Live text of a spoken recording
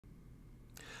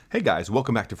Hey guys,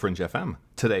 welcome back to FringeFM.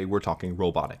 Today we're talking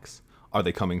robotics. Are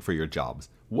they coming for your jobs?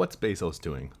 What's Bezos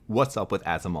doing? What's up with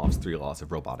Asimov's 3 laws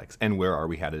of robotics? And where are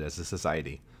we headed as a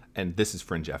society? And this is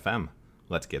FringeFM.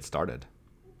 Let's get started.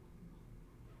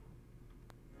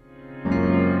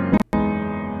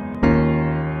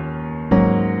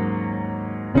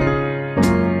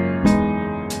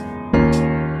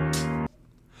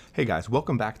 Hey guys,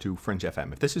 welcome back to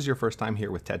FringeFM. If this is your first time here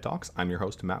with TED Talks, I'm your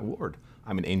host, Matt Ward.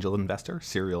 I'm an angel investor,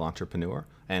 serial entrepreneur,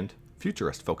 and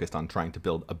futurist focused on trying to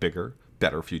build a bigger,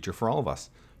 better future for all of us.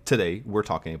 Today, we're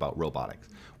talking about robotics.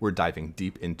 We're diving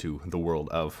deep into the world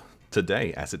of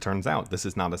today, as it turns out. This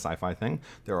is not a sci-fi thing.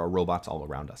 There are robots all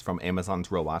around us. From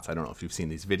Amazon's robots, I don't know if you've seen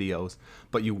these videos,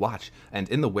 but you watch, and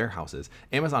in the warehouses,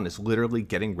 Amazon is literally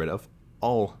getting rid of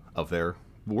all of their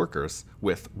workers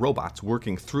with robots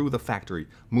working through the factory,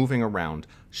 moving around,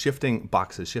 shifting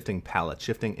boxes, shifting pallets,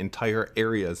 shifting entire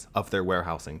areas of their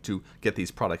warehousing to get these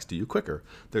products to you quicker.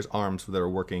 There's arms that are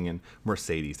working in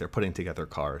Mercedes. They're putting together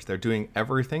cars. They're doing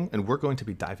everything, and we're going to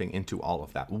be diving into all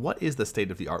of that. What is the state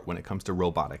of the art when it comes to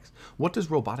robotics? What does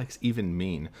robotics even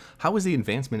mean? How is the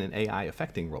advancement in AI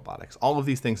affecting robotics? All of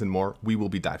these things and more we will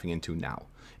be diving into now.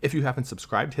 If you haven't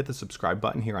subscribed, hit the subscribe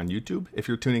button here on YouTube. If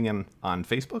you're tuning in on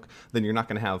Facebook, then you're not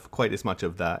going to have quite as much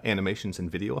of the animations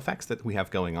and video effects that we have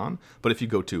going on. But if you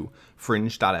go to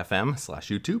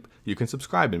fringe.fm/YouTube, you can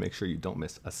subscribe and make sure you don't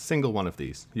miss a single one of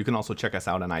these. You can also check us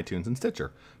out on iTunes and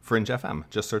Stitcher, Fringe FM.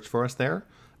 Just search for us there,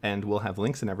 and we'll have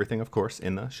links and everything, of course,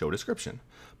 in the show description.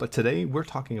 But today we're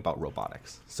talking about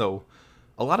robotics. So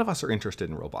a lot of us are interested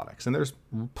in robotics, and there's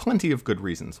plenty of good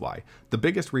reasons why. The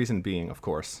biggest reason being, of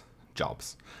course,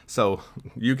 jobs. So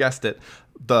you guessed it,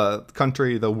 the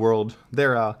country, the world,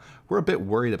 we're a bit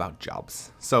worried about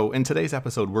jobs. So in today's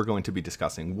episode, we're going to be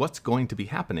discussing what's going to be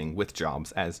happening with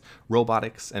jobs as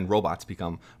robotics and robots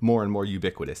become more and more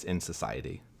ubiquitous in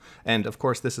society. And of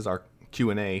course, this is our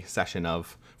Q&A session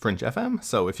of Fringe FM.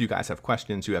 So if you guys have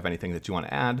questions, you have anything that you want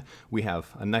to add, we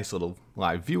have a nice little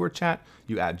live viewer chat.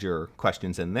 You add your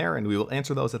questions in there and we will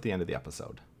answer those at the end of the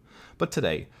episode. But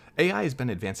today, AI has been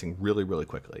advancing really, really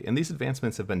quickly, and these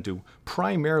advancements have been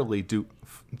primarily due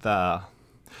the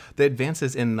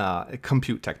advances in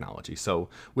compute technology. So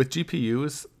with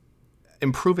GPUs,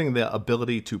 improving the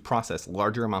ability to process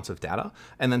larger amounts of data,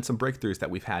 and then some breakthroughs that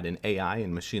we've had in AI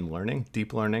and machine learning,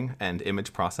 deep learning, and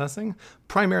image processing,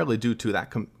 primarily due to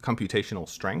that computational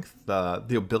strength,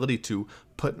 the ability to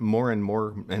put more and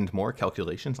more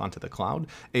calculations onto the cloud.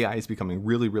 AI is becoming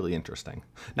really, really interesting.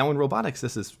 Now in robotics,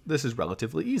 this is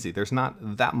relatively easy. There's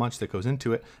not that much that goes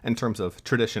into it in terms of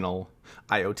traditional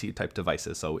IoT type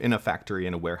devices. So in a factory,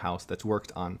 in a warehouse, that's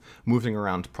worked on moving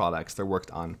around products, they're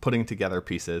worked on putting together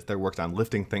pieces, they're worked on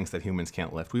lifting things that humans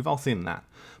can't lift. We've all seen that.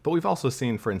 But we've also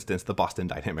seen, for instance, the Boston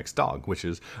Dynamics dog, which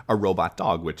is a robot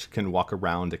dog, which can walk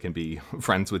around, it can be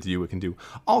friends with you, it can do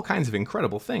all kinds of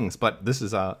incredible things. But this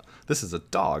is a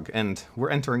dog, and we're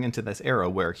entering into this era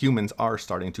where humans are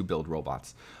starting to build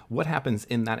robots. What happens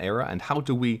in that era, and how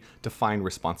do we define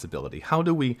responsibility? How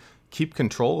do we keep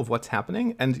control of what's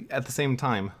happening and at the same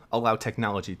time allow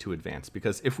technology to advance?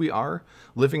 Because if we are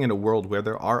living in a world where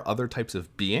there are other types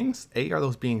of beings, A, are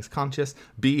those beings conscious?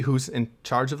 B, who's in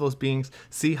charge of those beings?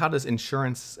 C, how does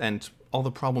insurance and all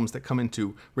the problems that come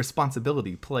into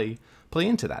responsibility play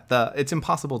into that? It's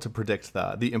impossible to predict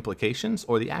the implications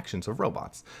or the actions of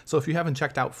robots. So if you haven't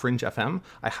checked out Fringe FM,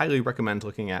 I highly recommend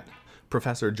looking at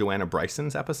Professor Joanna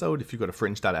Bryson's episode. If you go to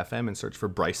fringe.fm and search for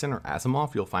Bryson or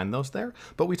Asimov, you'll find those there.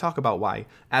 But we talk about why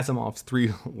Asimov's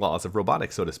 3 laws of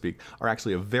robotics, so to speak, are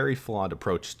actually a very flawed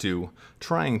approach to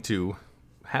trying to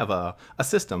have a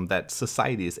system that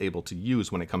society is able to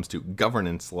use when it comes to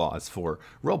governance laws for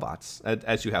robots.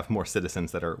 As you have more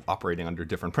citizens that are operating under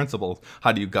different principles,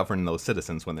 how do you govern those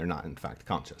citizens when they're not in fact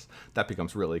conscious? That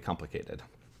becomes really complicated.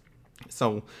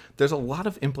 So there's a lot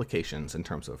of implications in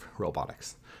terms of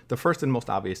robotics. The first and most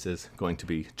obvious is going to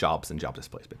be jobs and job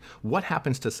displacement. What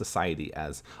happens to society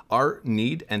as our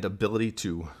need and ability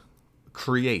to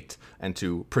create and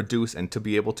to produce and to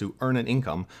be able to earn an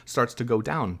income starts to go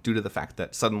down due to the fact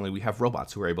that suddenly we have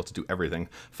robots who are able to do everything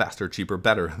faster, cheaper,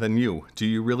 better than you? Do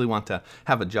you really want to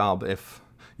have a job if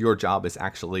your job is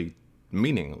actually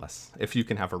meaningless? If you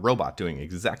can have a robot doing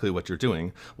exactly what you're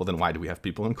doing, well then why do we have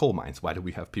people in coal mines? Why do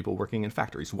we have people working in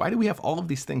factories? Why do we have all of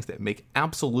these things that make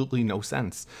absolutely no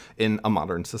sense in a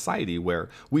modern society where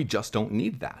we just don't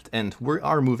need that? And we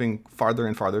are moving farther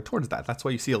and farther towards that. That's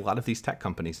why you see a lot of these tech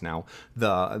companies now.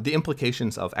 The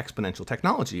implications of exponential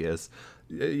technology is,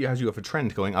 as you have a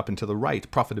trend going up and to the right,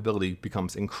 profitability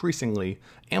becomes increasingly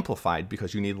amplified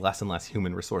because you need less and less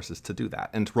human resources to do that.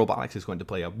 And robotics is going to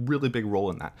play a really big role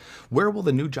in that. where will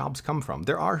the new jobs come from?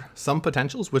 There are some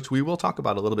potentials, which we will talk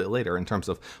about a little bit later in terms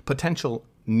of potential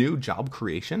new job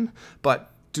creation, but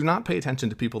do not pay attention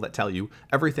to people that tell you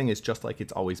everything is just like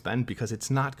it's always been, because it's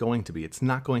not going to be. It's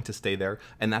not going to stay there,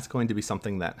 and that's going to be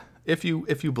something that if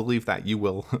you believe that, you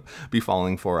will be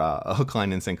falling for a hook,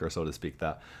 line, and sinker, so to speak,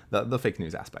 the fake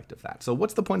news aspect of that. So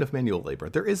what's the point of manual labor?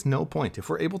 There is no point. If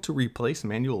we're able to replace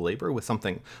manual labor with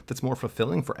something that's more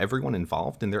fulfilling for everyone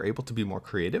involved and they're able to be more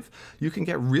creative, you can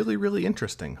get really, really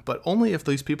interesting, but only if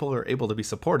these people are able to be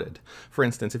supported. For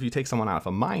instance, if you take someone out of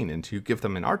a mine and you give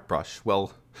them an art brush,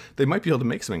 well, they might be able to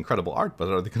make some incredible art, but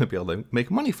are they going to be able to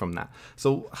make money from that?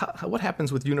 So what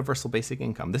happens with universal basic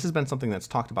income? This has been something that's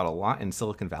talked about a lot in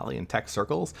Silicon Valley and tech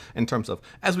circles in terms of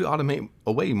as we automate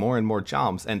away more and more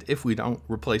jobs, and if we don't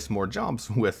replace more jobs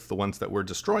with the ones that we're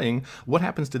destroying, what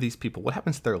happens to these people? What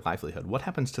happens to their livelihood? What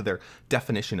happens to their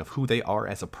definition of who they are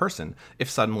as a person if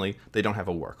suddenly they don't have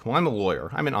a work? Well, I'm a lawyer.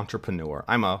 I'm an entrepreneur.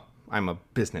 I'm a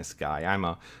business guy. I'm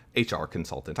a HR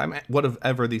consultant. I'm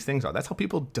whatever these things are. That's how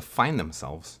people define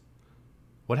themselves.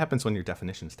 What happens when your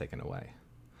definition is taken away?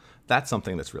 That's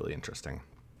something that's really interesting.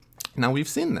 Now, we've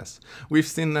seen this. We've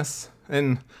seen this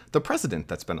in the president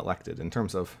that's been elected in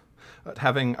terms of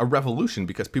having a revolution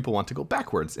because people want to go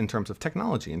backwards in terms of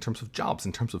technology, in terms of jobs,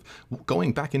 in terms of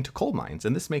going back into coal mines.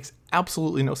 And this makes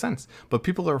absolutely no sense. But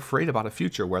people are afraid about a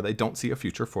future where they don't see a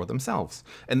future for themselves.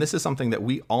 And this is something that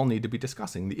we all need to be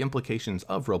discussing, the implications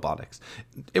of robotics.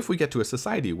 If we get to a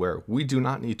society where we do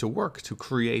not need to work to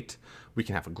create, we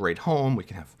can have a great home, we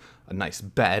can have a nice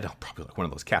bed, probably like one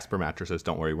of those Casper mattresses,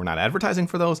 don't worry, we're not advertising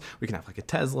for those. We can have like a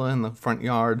Tesla in the front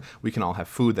yard. We can all have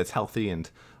food that's healthy, and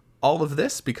all of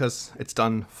this, because it's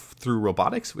done through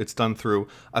robotics, it's done through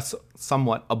a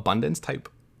somewhat abundance type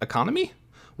economy.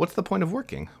 What's the point of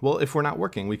working? Well, if we're not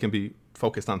working, we can be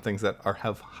focused on things that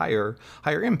have higher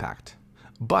impact.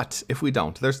 But if we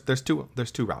don't, there's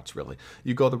two routes, really.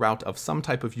 You go the route of some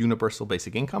type of universal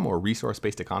basic income or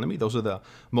resource-based economy. Those are the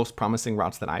most promising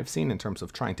routes that I've seen in terms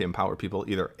of trying to empower people,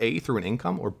 either A, through an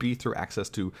income, or B, through access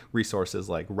to resources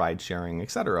like ride sharing,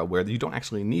 etc., where you don't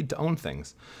actually need to own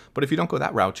things. But if you don't go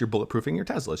that route, you're bulletproofing your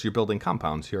Teslas, you're building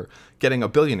compounds, you're getting a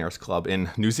billionaires club in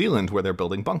New Zealand where they're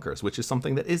building bunkers, which is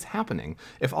something that is happening.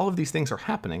 If all of these things are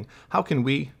happening, how can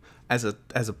we, as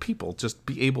a people, just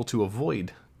be able to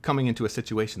avoid coming into a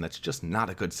situation that's just not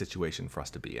a good situation for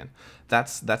us to be in?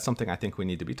 That's something I think we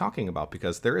need to be talking about,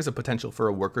 because there is a potential for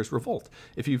a workers' revolt.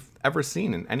 If you've ever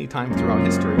seen in any time throughout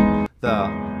history,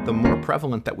 the more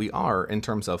prevalent that we are in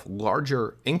terms of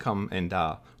larger income and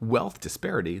wealth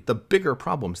disparity, the bigger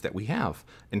problems that we have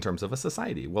in terms of a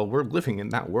society. Well, we're living in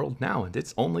that world now, and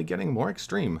it's only getting more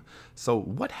extreme. So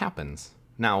what happens?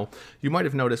 Now, you might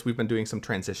have noticed we've been doing some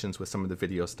transitions with some of the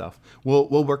video stuff.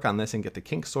 We'll work on this and get the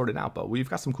kinks sorted out, but we've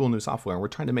got some cool new software, and we're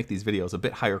trying to make these videos a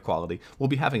bit higher quality. We'll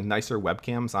be having nicer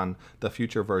webcams on the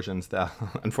future versions.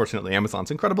 Unfortunately, Amazon's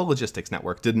incredible logistics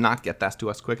network did not get that to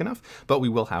us quick enough, but we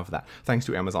will have that, thanks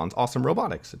to Amazon's awesome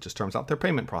robotics. It just turns out their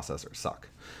payment processors suck.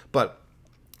 But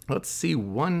let's see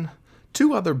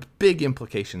two other big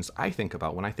implications I think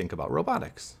about when I think about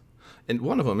robotics. And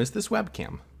one of them is this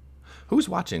webcam. Who's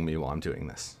watching me while I'm doing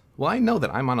this? Well, I know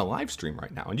that I'm on a live stream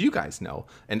right now, and you guys know,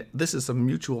 and this is a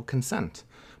mutual consent.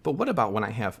 But what about when I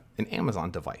have an Amazon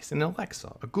device, an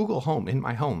Alexa, a Google Home in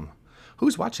my home?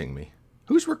 Who's watching me?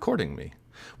 Who's recording me?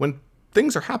 When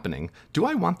things are happening, do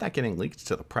I want that getting leaked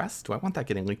to the press? Do I want that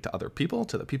getting leaked to other people,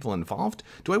 to the people involved?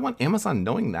 Do I want Amazon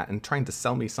knowing that and trying to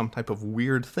sell me some type of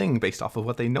weird thing based off of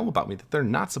what they know about me that they're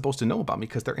not supposed to know about me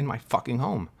because they're in my fucking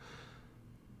home?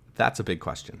 That's a big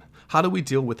question. How do we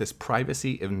deal with this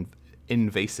privacy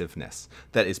invasiveness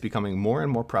that is becoming more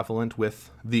and more prevalent with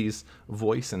these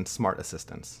voice and smart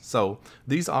assistants? So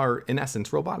these are, in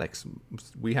essence, robotics.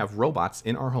 We have robots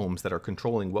in our homes that are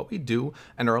controlling what we do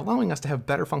and are allowing us to have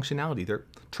better functionality. Their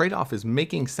trade-off is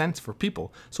making sense for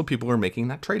people, so people are making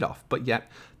that trade-off. But yet,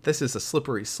 this is a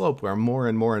slippery slope where more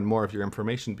and more and more of your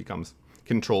information becomes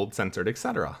controlled, censored,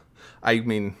 etc. I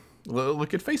mean,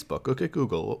 look at Facebook, look at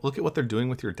Google, look at what they're doing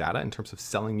with your data in terms of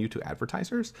selling you to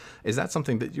advertisers. Is that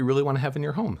something that you really want to have in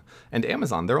your home? And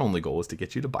Amazon, their only goal is to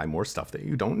get you to buy more stuff that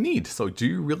you don't need. So do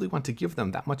you really want to give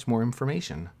them that much more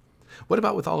information? What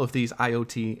about with all of these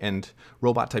IoT and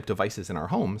robot type devices in our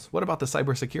homes? What about the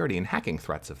cybersecurity and hacking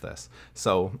threats of this?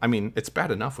 So, I mean, it's bad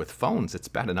enough with phones, it's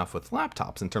bad enough with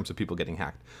laptops in terms of people getting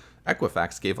hacked.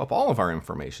 Equifax gave up all of our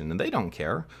information and they don't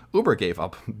care. Uber gave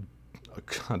up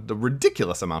the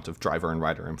ridiculous amount of driver and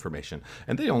rider information,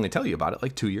 and they only tell you about it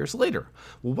like 2 years later.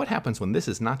 Well, what happens when this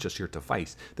is not just your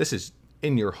device? This is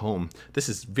in your home. This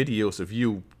is videos of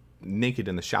you naked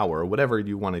in the shower or whatever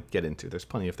you want to get into. There's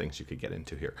plenty of things you could get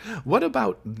into here. What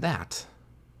about that?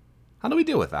 How do we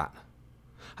deal with that?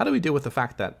 How do we deal with the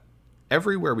fact that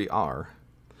everywhere we are,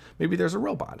 maybe there's a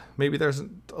robot. Maybe there's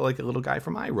like a little guy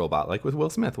from iRobot, like with Will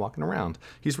Smith walking around.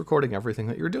 He's recording everything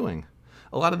that you're doing.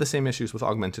 A lot of the same issues with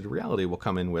augmented reality will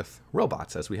come in with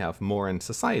robots. As we have more in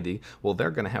society, well,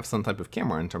 they're going to have some type of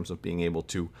camera in terms of being able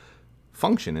to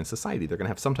function in society. They're going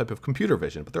to have some type of computer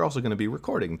vision, but they're also going to be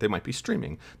recording. They might be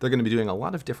streaming. They're going to be doing a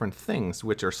lot of different things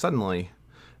which are suddenly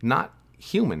not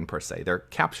human per se. They're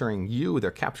capturing you,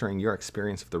 they're capturing your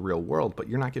experience of the real world, but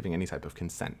you're not giving any type of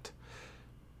consent.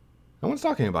 No one's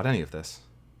talking about any of this.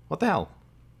 What the hell?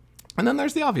 And then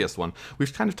there's the obvious one.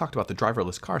 We've kind of talked about the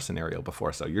driverless car scenario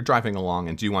before. So you're driving along,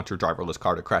 and do you want your driverless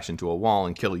car to crash into a wall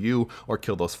and kill you, or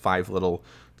kill those 5 little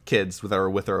kids that are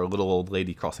with our little old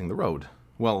lady crossing the road?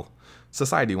 Well,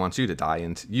 society wants you to die,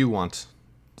 and you want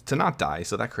to not die,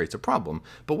 so that creates a problem.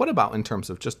 But what about in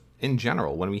terms of just in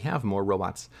general, when we have more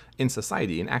robots in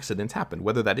society and accidents happen,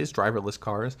 whether that is driverless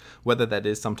cars, whether that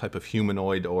is some type of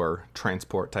humanoid or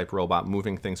transport type robot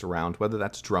moving things around, whether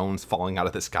that's drones falling out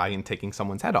of the sky and taking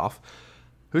someone's head off,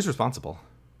 who's responsible?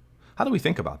 How do we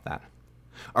think about that?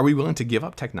 Are we willing to give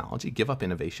up technology, give up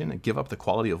innovation, and give up the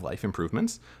quality of life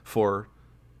improvements for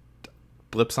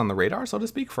blips on the radar, so to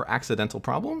speak, for accidental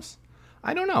problems?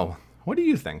 I don't know. What do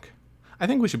you think? I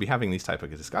think we should be having these type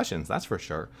of discussions, that's for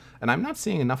sure. And I'm not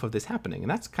seeing enough of this happening. And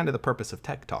that's kind of the purpose of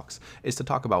Tech Talks, is to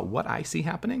talk about what I see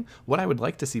happening, what I would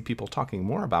like to see people talking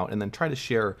more about, and then try to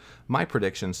share my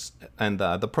predictions and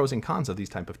the pros and cons of these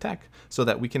type of tech so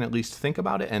that we can at least think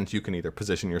about it, and you can either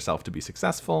position yourself to be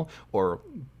successful or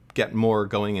get more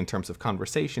going in terms of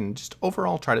conversation, just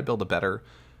overall try to build a better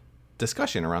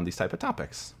discussion around these type of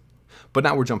topics. But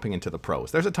now we're jumping into the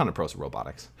pros. There's a ton of pros of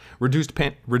robotics.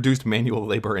 Reduced manual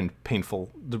labor and painful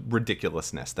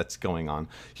ridiculousness that's going on.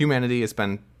 Humanity has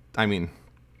been,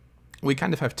 we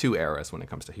kind of have 2 eras when it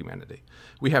comes to humanity.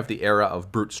 We have the era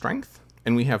of brute strength,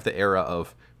 and we have the era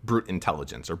of brute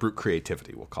intelligence, or brute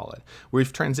creativity, we'll call it. We're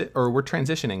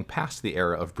transitioning past the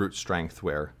era of brute strength,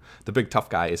 where the big tough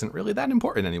guy isn't really that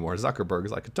important anymore. Zuckerberg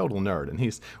is like a total nerd, and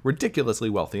he's ridiculously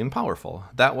wealthy and powerful.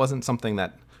 That wasn't something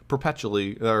that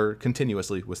perpetually or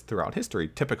continuously was throughout history.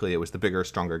 Typically, it was the bigger,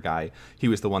 stronger guy. He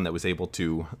was the one that was able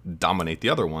to dominate the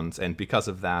other ones, and because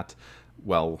of that,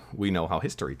 well, we know how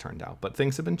history turned out. But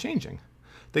things have been changing.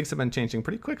 Things have been changing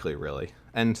pretty quickly, really.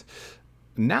 And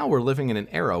now we're living in an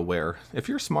era where if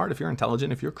you're smart, if you're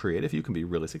intelligent, if you're creative, you can be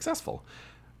really successful.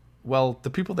 Well, the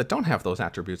people that don't have those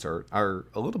attributes are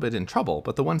a little bit in trouble,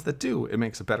 but the ones that do, it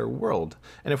makes a better world.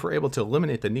 And if we're able to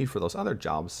eliminate the need for those other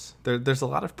jobs, there's a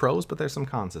lot of pros, but there's some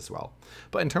cons as well.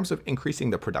 But in terms of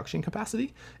increasing the production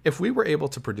capacity, if we were able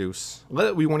to produce,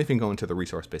 we won't even go into the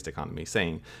resource-based economy,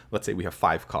 saying, let's say we have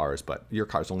 5 cars, but your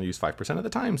cars only use 5% of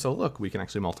the time, so look, we can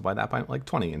actually multiply that by like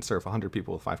 20 and serve 100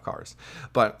 people with 5 cars.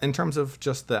 But in terms of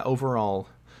just the overall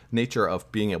nature of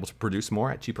being able to produce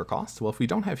more at cheaper costs, well, if we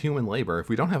don't have human labor, if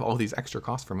we don't have all these extra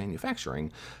costs for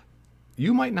manufacturing,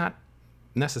 you might not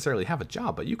necessarily have a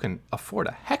job, but you can afford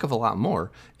a heck of a lot more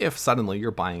if suddenly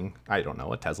you're buying, I don't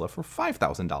know, a Tesla for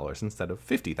 $5,000 instead of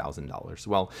 $50,000.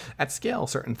 Well, at scale,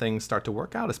 certain things start to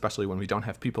work out, especially when we don't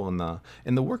have people in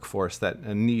the workforce that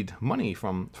need money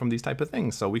from these type of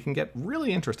things. So we can get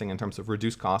really interesting in terms of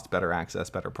reduced costs, better access,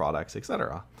 better products,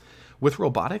 etc. With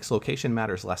robotics, location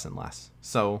matters less and less.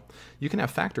 So you can have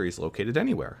factories located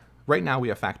anywhere. Right now we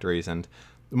have factories, and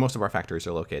most of our factories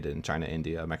are located in China,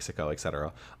 India, Mexico,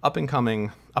 etc. Up and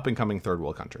coming third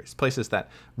world countries, places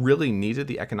that really needed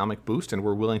the economic boost and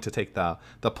were willing to take the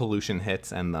pollution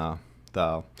hits and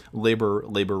the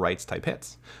labor rights type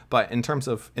hits. But in terms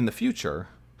of in the future,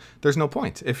 there's no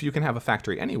point. If you can have a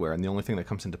factory anywhere and the only thing that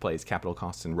comes into play is capital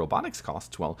costs and robotics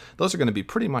costs, well, those are going to be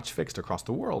pretty much fixed across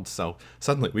the world. So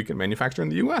suddenly we can manufacture in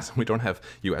the US. We don't have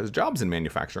US jobs in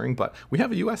manufacturing, but we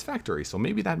have a US factory. So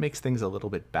maybe that makes things a little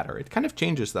bit better. It kind of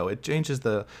changes, though. It changes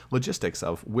the logistics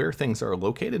of where things are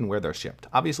located and where they're shipped.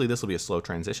 Obviously, this will be a slow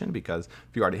transition because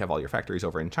if you already have all your factories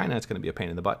over in China, it's going to be a pain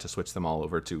in the butt to switch them all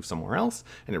over to somewhere else.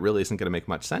 And it really isn't going to make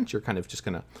much sense. You're kind of just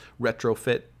going to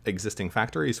retrofit existing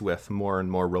factories with more and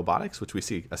more robotics, which we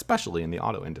see especially in the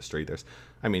auto industry.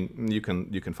 You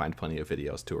can find plenty of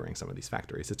videos touring some of these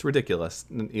factories. It's ridiculous.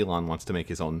 Elon wants to make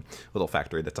his own little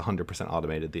factory that's 100%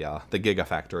 automated, the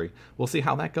Gigafactory. We'll see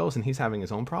how that goes, and he's having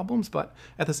his own problems, but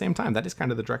at the same time, that is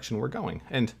kind of the direction we're going.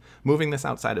 And moving this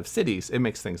outside of cities, it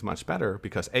makes things much better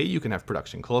because A, you can have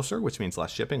production closer, which means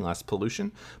less shipping, less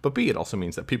pollution, but B, it also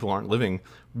means that people aren't living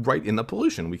right in the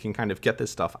pollution. We can kind of get this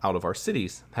stuff out of our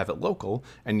cities, have it local,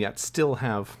 and yet still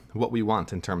have what we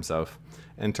want in terms of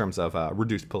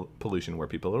reduced pollution where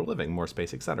people are living, more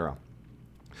space, etc.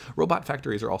 Robot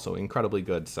factories are also incredibly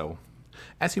good, so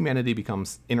As humanity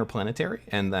becomes interplanetary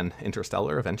and then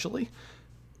interstellar eventually,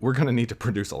 we're going to need to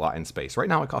produce a lot in space. Right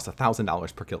now, it costs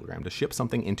 $1,000 per kilogram to ship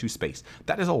something into space.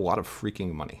 That is a lot of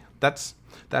freaking money. That's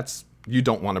you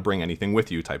don't want to bring anything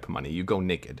with you type of money. You go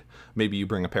naked. Maybe you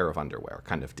bring a pair of underwear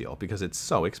kind of deal because it's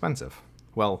so expensive.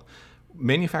 Well,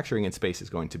 manufacturing in space is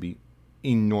going to be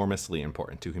enormously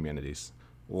important to humanity's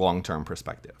long-term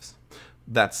perspectives.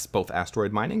 That's both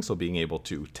asteroid mining, so being able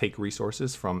to take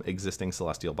resources from existing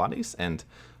celestial bodies and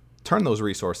turn those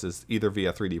resources, either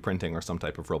via 3D printing or some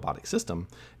type of robotic system,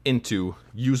 into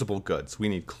usable goods. We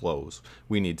need clothes,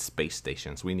 we need space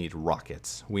stations, we need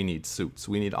rockets, we need suits,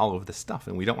 we need all of this stuff,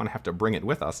 and we don't want to have to bring it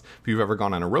with us. If you've ever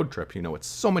gone on a road trip, you know it's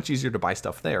so much easier to buy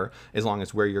stuff there as long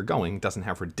as where you're going doesn't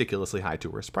have ridiculously high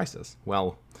tourist prices.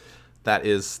 Well, that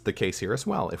is the case here as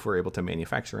well. If we're able to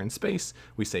manufacture in space,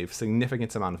 we save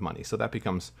significant amount of money. So that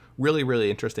becomes really,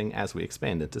 really interesting as we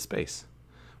expand into space.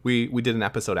 We did an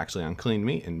episode actually on clean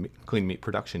meat and clean meat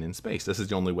production in space. This is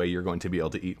the only way you're going to be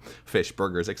able to eat fish,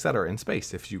 burgers, etc. in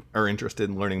space. If you are interested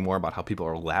in learning more about how people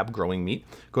are lab growing meat,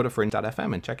 go to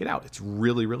fringe.fm and check it out. It's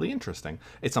really, really interesting.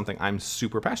 It's something I'm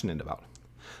super passionate about.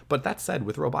 But that said,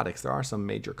 with robotics, there are some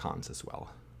major cons as well.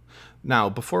 Now,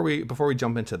 before we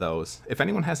jump into those, if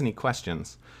anyone has any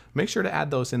questions, make sure to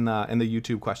add those in the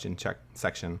YouTube question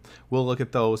section. We'll look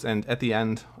at those, and at the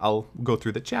end, I'll go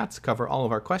through the chats, cover all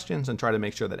of our questions, and try to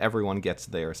make sure that everyone gets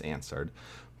theirs answered.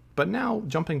 But now,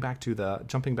 jumping back to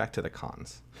the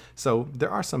cons. So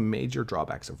there are some major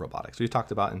drawbacks of robotics. We've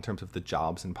talked about in terms of the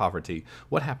jobs and poverty.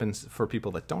 What happens for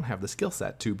people that don't have the skill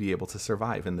set to be able to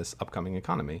survive in this upcoming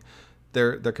economy?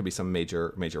 There could be some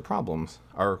major problems.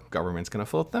 Are governments going to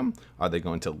float them? Are they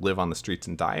going to live on the streets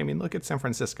and die? I mean, look at San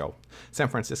Francisco. San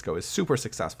Francisco is super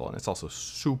successful, and it's also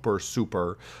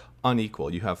super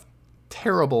unequal. You have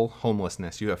terrible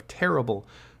homelessness. You have terrible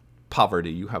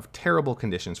poverty. You have terrible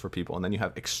conditions for people, and then you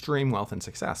have extreme wealth and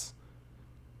success.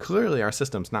 Clearly, our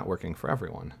system's not working for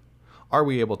everyone. Are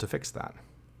we able to fix that?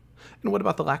 And what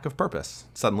about the lack of purpose?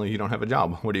 Suddenly, you don't have a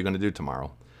job. What are you going to do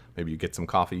tomorrow? Maybe you get some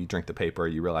coffee, you drink the paper,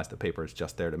 you realize the paper is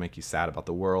just there to make you sad about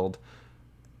the world.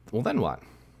 Well, then what?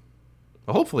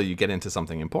 Well, hopefully you get into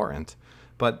something important,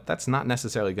 but that's not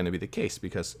necessarily going to be the case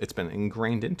because it's been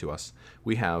ingrained into us.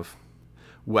 We have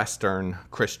Western,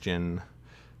 Christian,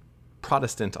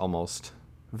 Protestant almost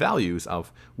values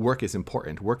of work is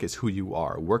important, work is who you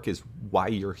are, work is why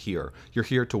you're here. You're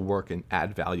here to work and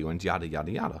add value and yada,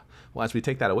 yada, yada. Well, as we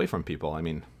take that away from people, I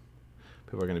mean,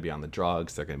 people are going to be on the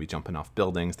drugs, they're going to be jumping off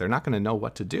buildings, they're not going to know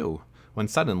what to do when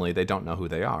suddenly they don't know who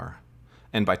they are.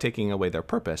 And by taking away their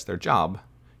purpose, their job,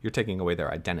 you're taking away their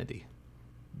identity.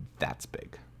 That's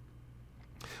big.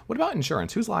 What about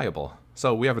insurance? Who's liable?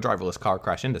 So we have a driverless car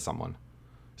crash into someone.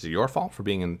 Is it your fault for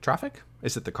being in traffic?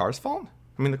 Is it the car's fault?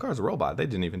 I mean, the car's a robot. They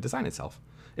didn't even design itself.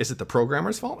 Is it the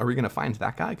programmer's fault? Are we going to find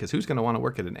that guy? Because who's going to want to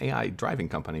work at an AI driving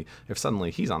company if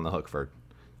suddenly he's on the hook for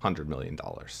 $100 million?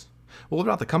 Well, what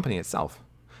about the company itself?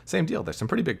 Same deal. There's some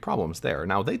pretty big problems there.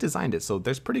 Now, they designed it, so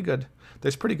there's pretty good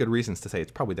reasons to say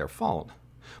it's probably their fault.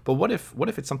 But what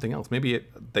if it's something else? Maybe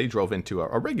they drove into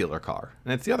a regular car,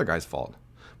 and it's the other guy's fault.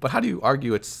 But how do you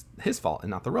argue it's his fault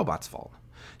and not the robot's fault?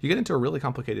 You get into a really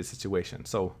complicated situation.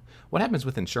 So what happens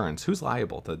with insurance? Who's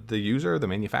liable? The user, the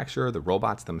manufacturer, the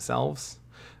robots themselves?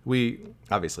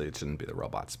 Obviously it shouldn't be the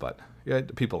robots, but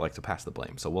people like to pass the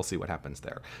blame, so we'll see what happens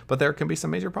there. But there can be some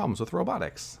major problems with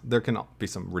robotics. There can be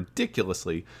some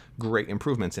ridiculously great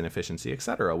improvements in efficiency,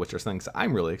 etc., which are things that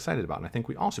I'm really excited about, and I think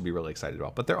we all should be really excited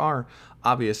about. But there are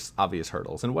obvious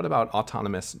hurdles. And what about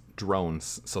autonomous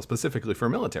drones? So specifically for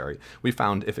military, we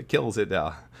found if it kills,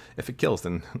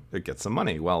 then it gets some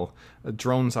money. Well,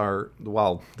 drones are,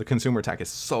 while the consumer tech is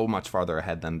so much farther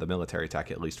ahead than the military tech,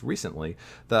 at least recently,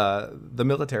 the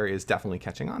military is definitely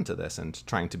catching on to this and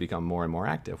trying to become more and more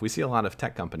active. We see a lot of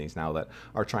tech companies now that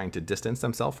are trying to distance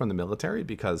themselves from the military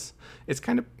because it's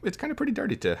kind of pretty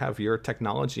dirty to have your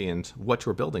technology and what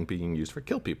you're building being used for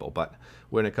kill people. But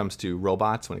when it comes to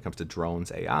robots, when it comes to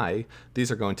drones, AI,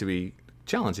 these are going to be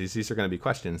challenges. These are going to be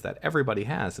questions that everybody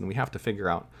has, and we have to figure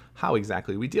out how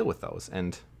exactly we deal with those.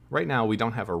 And right now, we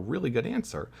don't have a really good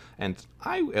answer, and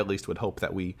I at least would hope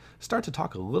that we start to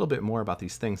talk a little bit more about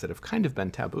these things that have kind of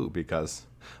been taboo, because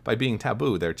by being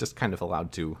taboo, they're just kind of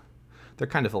allowed to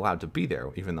be there,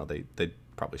 even though they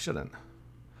probably shouldn't.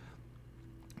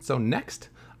 So next,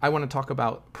 I want to talk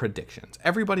about predictions.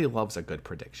 Everybody loves a good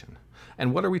prediction.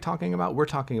 And what are we talking about? We're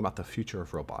talking about the future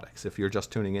of robotics. If you're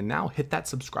just tuning in now, hit that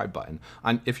subscribe button.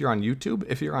 If you're on YouTube,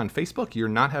 if you're on Facebook, you're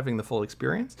not having the full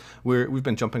experience. We've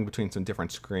been jumping between some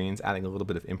different screens, adding a little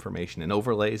bit of information and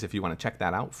overlays. If you want to check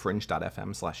that out,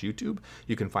 fringe.fm/YouTube.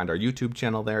 You can find our YouTube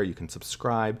channel there. You can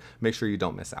subscribe. Make sure you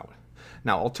don't miss out.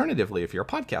 Now, alternatively, if you're a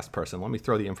podcast person, let me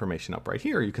throw the information up right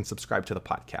here. You can subscribe to the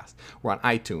podcast. We're on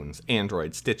iTunes,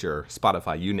 Android, Stitcher,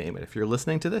 Spotify, you name it. If you're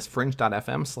listening to this,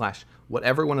 fringe.fm/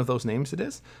 whatever one of those names it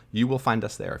is, you will find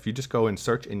us there. If you just go and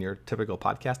search in your typical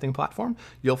podcasting platform,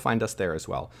 you'll find us there as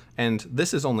well. And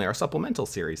this is only our supplemental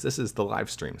series. This is the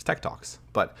live streams, Tech Talks.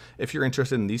 But if you're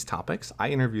interested in these topics, I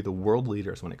interview the world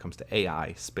leaders when it comes to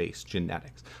AI, space,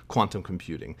 genetics, quantum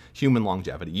computing, human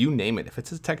longevity, you name it. If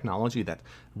it's a technology that's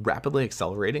rapidly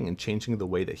accelerating and changing the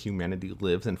way that humanity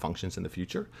lives and functions in the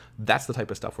future, that's the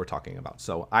type of stuff we're talking about.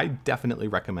 So I definitely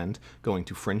recommend going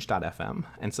to fringe.fm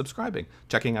and subscribing,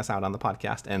 checking us out on the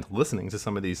podcast, and listening to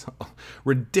some of these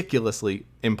ridiculously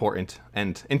important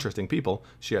and interesting people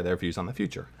share their views on the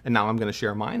future. And now I'm going to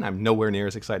share mine. I'm nowhere near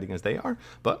as exciting as they are,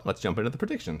 but let's jump into the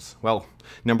predictions. Well,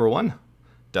 number one,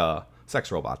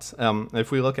 sex robots.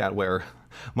 If we look at where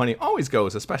money always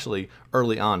goes, especially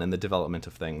early on in the development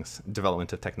of things,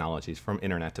 development of technologies from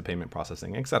internet to payment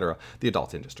processing, etc., the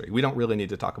adult industry. We don't really need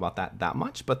to talk about that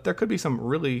much, but there could be some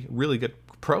really good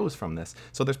pros from this.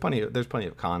 So there's plenty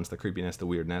of cons, the creepiness, the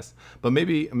weirdness, but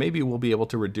maybe we'll be able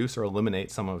to reduce or eliminate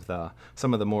some of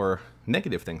the more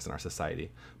negative things in our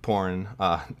society. Porn,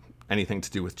 anything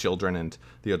to do with children and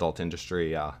the adult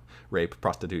industry, rape,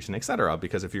 prostitution, etc.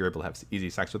 Because if you're able to have easy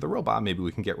sex with a robot, maybe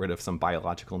we can get rid of some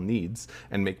biological needs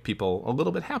and make people a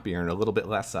little bit happier and a little bit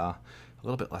less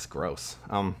gross.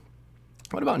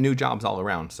 What about new jobs all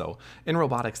around? So in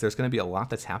robotics, there's going to be a lot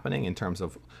that's happening in terms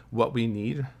of what we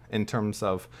need, in terms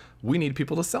of we need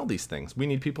people to sell these things. We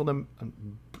need people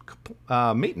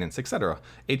to maintenance, etc.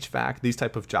 HVAC, these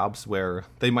type of jobs where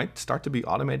they might start to be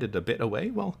automated a bit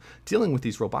away. Well, dealing with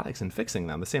these robotics and fixing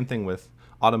them. The same thing with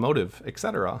automotive,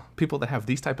 etc. People that have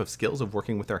these type of skills of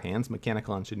working with their hands,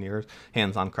 mechanical engineers,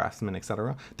 hands-on craftsmen,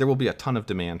 etc. There will be a ton of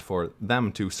demand for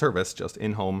them to service just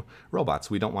in-home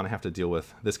robots. We don't want to have to deal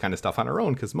with this kind of stuff on our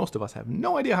own because most of us have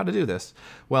no idea how to do this.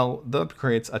 Well, that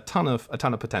creates a ton of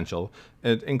potential,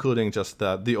 including just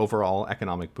the overall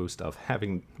economic boost of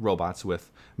having robots with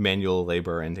manual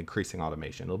labor and increasing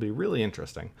automation. It'll be really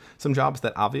interesting. Some jobs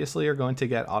that obviously are going to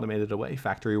get automated away: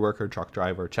 factory worker, truck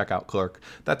driver, checkout clerk.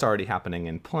 That's already happening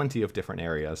in plenty of different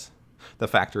areas. The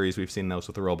factories, we've seen those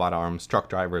with the robot arms, truck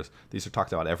drivers, these are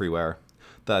talked about everywhere.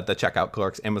 The checkout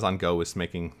clerks, Amazon Go is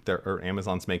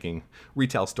Amazon's making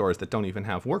retail stores that don't even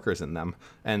have workers in them.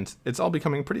 And it's all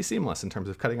becoming pretty seamless in terms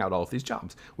of cutting out all of these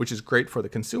jobs, which is great for the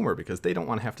consumer because they don't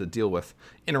want to have to deal with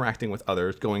interacting with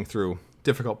others, going through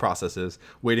difficult processes,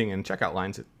 waiting in checkout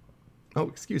lines,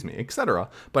 etc.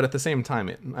 But at the same time,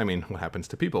 what happens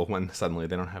to people when suddenly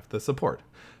they don't have the support?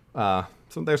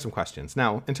 So there's some questions.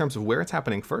 Now, in terms of where it's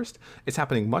happening first, it's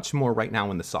happening much more right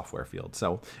now in the software field.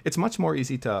 So it's much more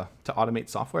easy to automate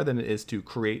software than it is to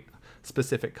create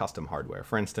specific custom hardware.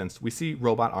 For instance, we see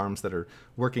robot arms that are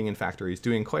working in factories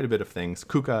doing quite a bit of things.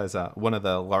 KUKA is one of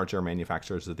the larger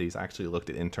manufacturers of these. I actually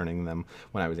looked at interning them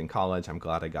when I was in college. I'm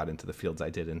glad I got into the fields I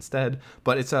did instead.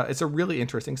 But it's a really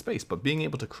interesting space. But being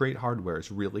able to create hardware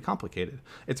is really complicated.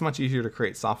 It's much easier to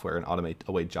create software and automate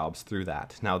away jobs through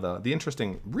that. Now,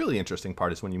 the really interesting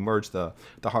part is when you merge the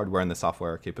hardware and the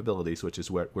software capabilities, which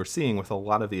is what we're seeing with a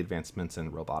lot of the advancements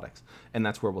in robotics. And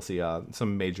that's where we'll see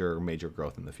some major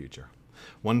growth in the future.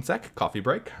 One sec, coffee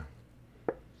break.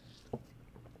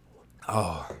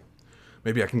 Oh,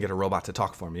 maybe I can get a robot to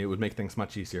talk for me. It would make things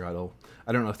much easier. I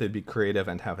don't know if they'd be creative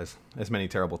and have as many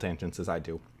terrible tangents as I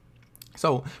do.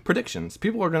 So, predictions.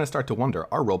 People are going to start to wonder,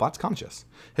 are robots conscious?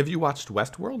 Have you watched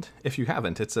Westworld? If you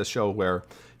haven't, it's a show where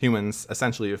humans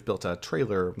essentially have built a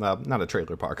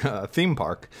theme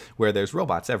park, where there's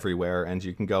robots everywhere, and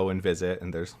you can go and visit,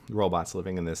 and there's robots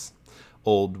living in this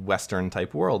old Western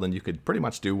type world, and you could pretty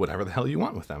much do whatever the hell you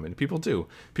want with them. And people do.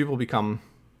 People become,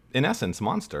 in essence,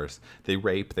 monsters. They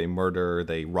rape, they murder,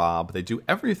 they rob, they do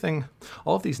everything.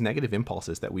 All of these negative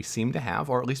impulses that we seem to have,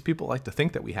 or at least people like to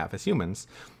think that we have as humans,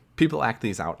 people act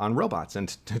these out on robots,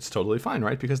 and it's totally fine,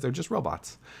 right? Because they're just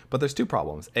robots. But there's two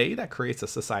problems. A, that creates a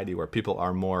society where people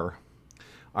are more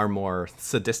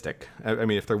sadistic. I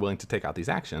mean, if they're willing to take out these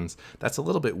actions, that's a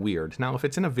little bit weird. Now, if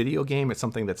it's in a video game, it's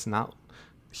something that's not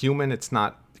human, it's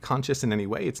not conscious in any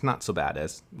way, it's not so bad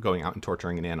as going out and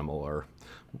torturing an animal or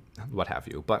what have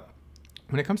you. But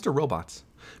when it comes to robots,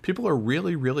 people are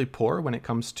really poor when it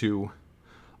comes to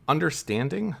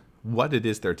understanding what it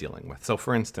is they're dealing with. So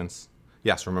for instance,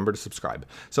 yes, remember to subscribe.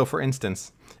 So for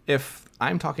instance, if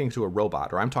I'm talking to a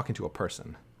robot or I'm talking to a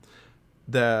person,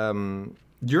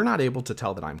 you're not able to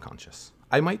tell that I'm conscious.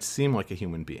 I might seem like a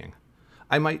human being.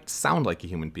 I might sound like a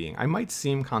human being. I might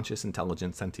seem conscious,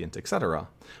 intelligent, sentient, etc.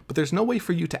 But there's no way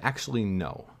for you to actually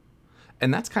know.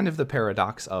 And that's kind of the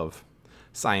paradox of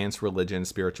science, religion,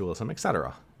 spiritualism,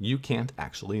 etc. you can't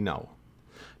actually know.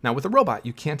 Now, with a robot,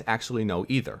 you can't actually know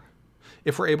either.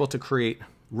 If we're able to create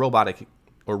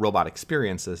robot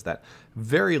experiences that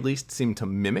very least seem to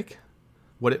mimic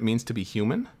what it means to be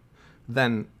human,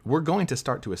 then we're going to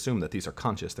start to assume that these are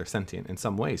conscious, they're sentient in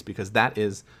some ways, because that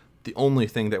is the only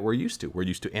thing that we're used to. We're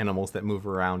used to animals that move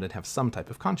around and have some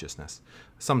type of consciousness,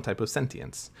 some type of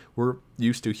sentience. We're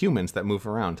used to humans that move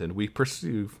around and we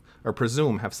perceive or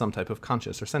presume have some type of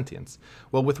conscious or sentience.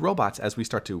 Well, with robots, as we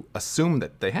start to assume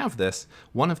that they have this,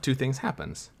 one of two things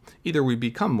happens. Either we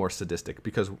become more sadistic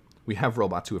because we have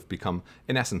robots who have become,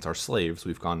 in essence, our slaves.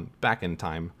 We've gone back in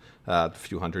time a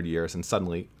few hundred years, and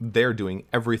suddenly they're doing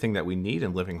everything that we need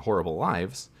and living horrible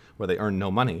lives where they earn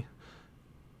no money.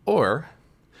 Or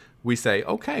we say,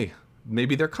 okay,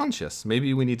 maybe they're conscious.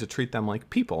 Maybe we need to treat them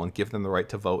like people and give them the right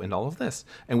to vote and all of this,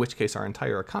 in which case our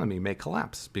entire economy may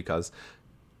collapse because,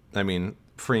 I mean,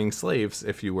 freeing slaves,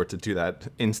 if you were to do that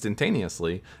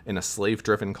instantaneously in a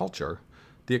slave-driven culture,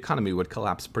 the economy would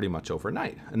collapse pretty much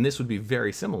overnight. And this would be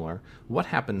very similar. What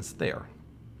happens there?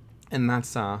 And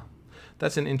that's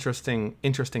an interesting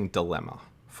dilemma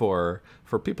for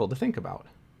people to think about.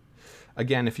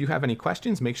 Again, if you have any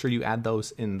questions, make sure you add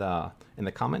those in the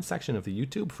comment section of the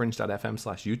YouTube,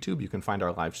 fringe.fm/YouTube. You can find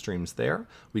our live streams there.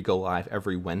 We go live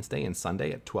every Wednesday and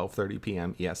Sunday at 12:30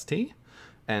 p.m. EST.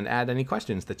 And add any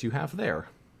questions that you have there.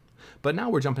 But now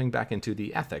we're jumping back into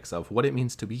the ethics of what it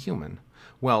means to be human.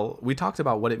 Well, we talked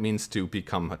about what it means to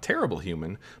become a terrible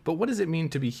human, but what does it mean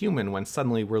to be human when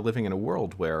suddenly we're living in a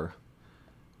world where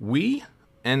we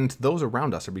and those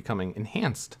around us are becoming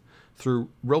enhanced through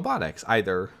robotics,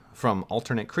 either from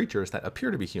alternate creatures that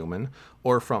appear to be human,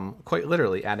 or from quite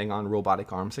literally adding on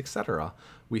robotic arms, etc.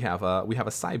 We have a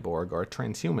cyborg or a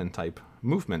transhuman type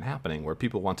movement happening where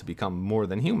people want to become more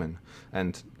than human.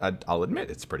 And I'll admit,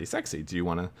 it's pretty sexy. Do you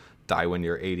want to die when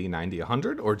you're 80, 90,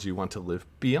 100, or do you want to live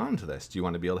beyond this? Do you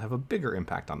want to be able to have a bigger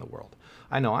impact on the world?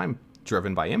 I know I'm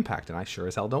driven by impact, and I sure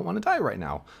as hell don't want to die right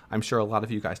now. I'm sure a lot of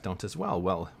you guys don't as well.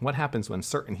 Well, what happens when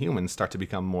certain humans start to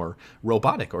become more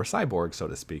robotic or cyborg, so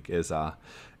to speak, is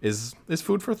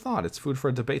food for thought. It's food for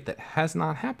a debate that has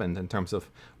not happened in terms of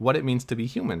what it means to be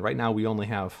human. Right now, we only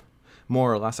have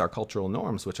more or less our cultural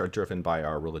norms, which are driven by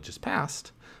our religious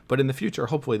past. But in the future,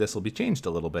 hopefully this will be changed a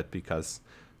little bit because,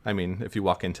 I mean, if you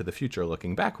walk into the future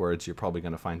looking backwards, you're probably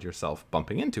going to find yourself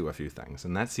bumping into a few things.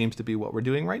 And that seems to be what we're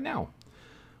doing right now.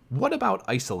 What about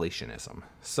isolationism?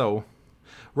 So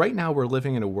right now we're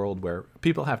living in a world where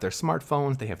people have their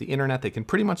smartphones, they have the internet, they can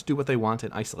pretty much do what they want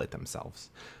and isolate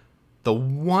themselves. The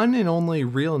one and only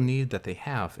real need that they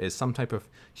have is some type of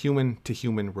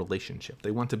human-to-human relationship. They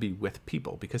want to be with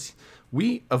people because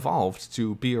we evolved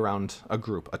to be around a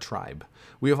group, a tribe.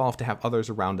 We evolved to have others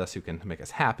around us who can make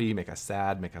us happy, make us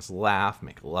sad, make us laugh,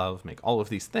 make love, make all of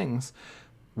these things,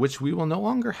 which we will no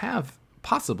longer have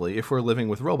possibly if we're living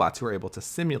with robots who are able to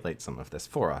simulate some of this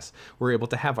for us. We're able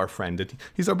to have our friend, and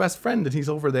he's our best friend, and he's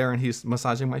over there, and he's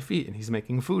massaging my feet, and he's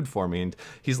making food for me, and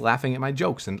he's laughing at my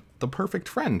jokes, and the perfect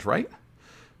friend, right?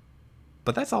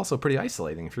 But that's also pretty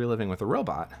isolating if you're living with a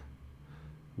robot.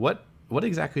 What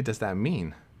exactly does that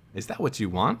mean? Is that what you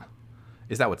want?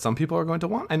 Is that what some people are going to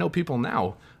want? I know people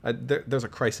now, there's a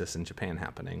crisis in Japan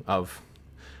happening of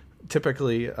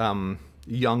typically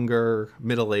younger,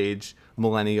 middle-aged,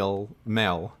 millennial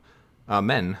male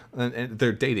men, and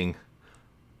they're dating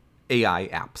AI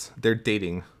apps. They're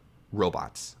dating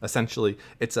robots. Essentially,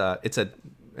 it's an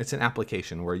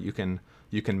application where you can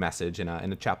message in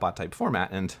a chatbot type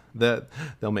format, and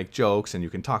they'll make jokes, and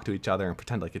you can talk to each other and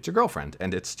pretend like it's your girlfriend,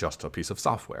 and it's just a piece of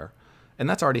software. And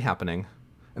that's already happening,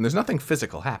 and there's nothing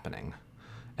physical happening,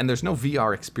 and there's no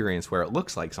VR experience where it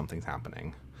looks like something's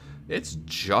happening. It's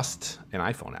just an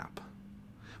iPhone app.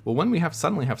 Well, when we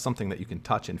suddenly have something that you can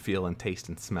touch and feel and taste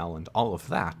and smell and all of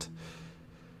that,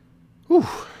 whew,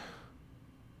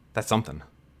 that's something.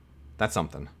 That's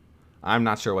something. I'm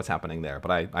not sure what's happening there,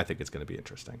 but I think it's going to be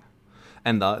interesting.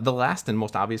 And the last and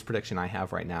most obvious prediction I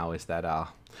have right now is that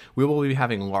we will be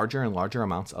having larger and larger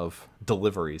amounts of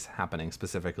deliveries happening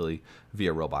specifically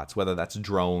via robots, whether that's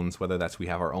drones, whether that's we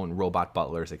have our own robot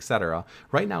butlers, etc.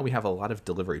 Right now we have a lot of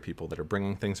delivery people that are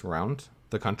bringing things around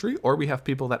the country, or we have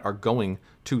people that are going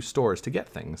to stores to get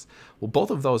things. Well,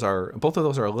 both of those are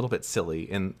a little bit silly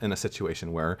in a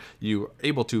situation where you're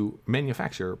able to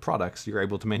manufacture products, you're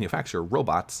able to manufacture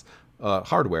robots,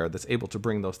 hardware that's able to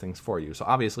bring those things for you. So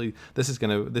obviously this is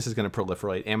gonna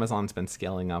proliferate. Amazon's been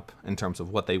scaling up in terms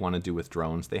of what they want to do with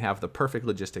drones. They have the perfect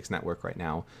logistics network right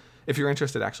now. If you're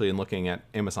interested actually in looking at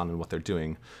Amazon and what they're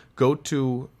doing, go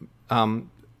to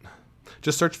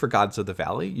just search for Gods of the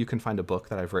Valley. You can find a book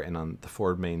that I've written on the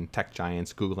four main tech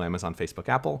giants: Google, Amazon, Facebook,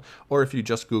 Apple. Or if you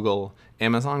just Google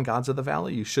Amazon Gods of the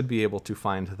Valley, you should be able to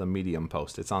find the Medium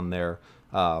post. It's on there,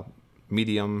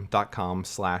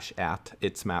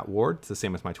 medium.com/@itsmattward. It's the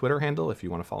same as my Twitter handle. If you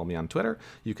want to follow me on Twitter,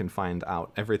 you can find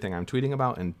out everything I'm tweeting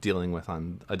about and dealing with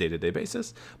on a day-to-day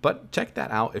basis. But check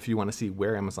that out if you want to see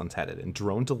where Amazon's headed in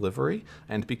drone delivery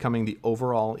and becoming the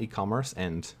overall e-commerce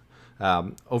and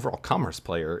overall commerce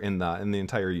player in the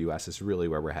entire US is really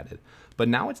where we're headed. But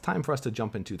now it's time for us to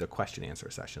jump into the question answer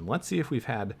session. Let's see if we've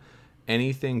had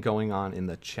anything going on in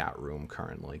the chat room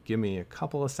currently. Give me a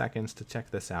couple of seconds to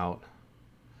check this out.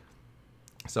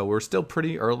 So we're still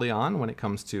pretty early on when it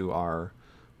comes to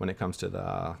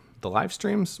the live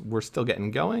streams. We're still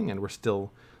getting going and we're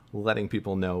still letting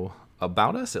people know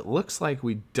about us. It looks like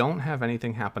we don't have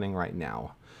anything happening right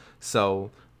now. So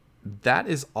that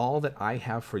is all that I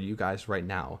have for you guys right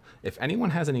now. If anyone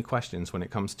has any questions when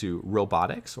it comes to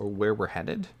robotics or where we're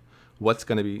headed, what's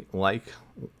going to be like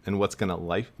and what's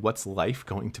life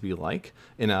going to be like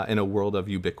in a world of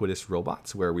ubiquitous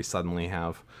robots where we suddenly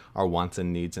have our wants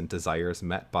and needs and desires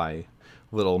met by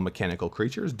little mechanical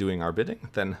creatures doing our bidding,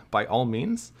 then by all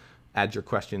means add your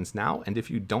questions now. And if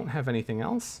you don't have anything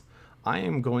else, I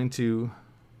am going to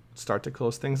start to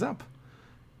close things up.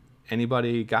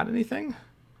 Anybody got anything?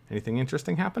 Anything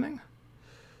interesting happening?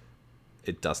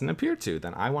 It doesn't appear to.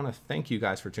 Then I want to thank you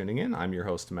guys for tuning in. I'm your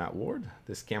host, Matt Ward.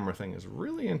 This camera thing is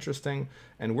really interesting,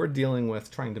 and we're dealing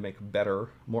with trying to make better,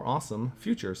 more awesome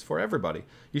futures for everybody.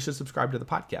 You should subscribe to the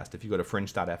podcast. If you go to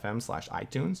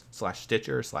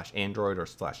fringe.fm/iTunes/Stitcher/Android or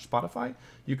 /Spotify,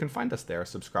 you can find us there.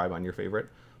 Subscribe on your favorite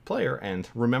player. And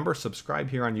remember, subscribe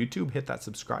here on YouTube. Hit that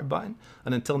subscribe button.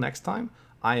 And until next time,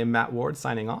 I am Matt Ward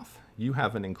signing off. You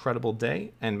have an incredible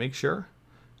day, and make sure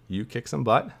you kick some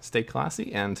butt, stay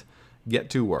classy, and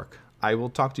get to work. I will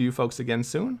talk to you folks again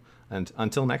soon. And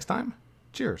until next time,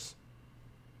 cheers.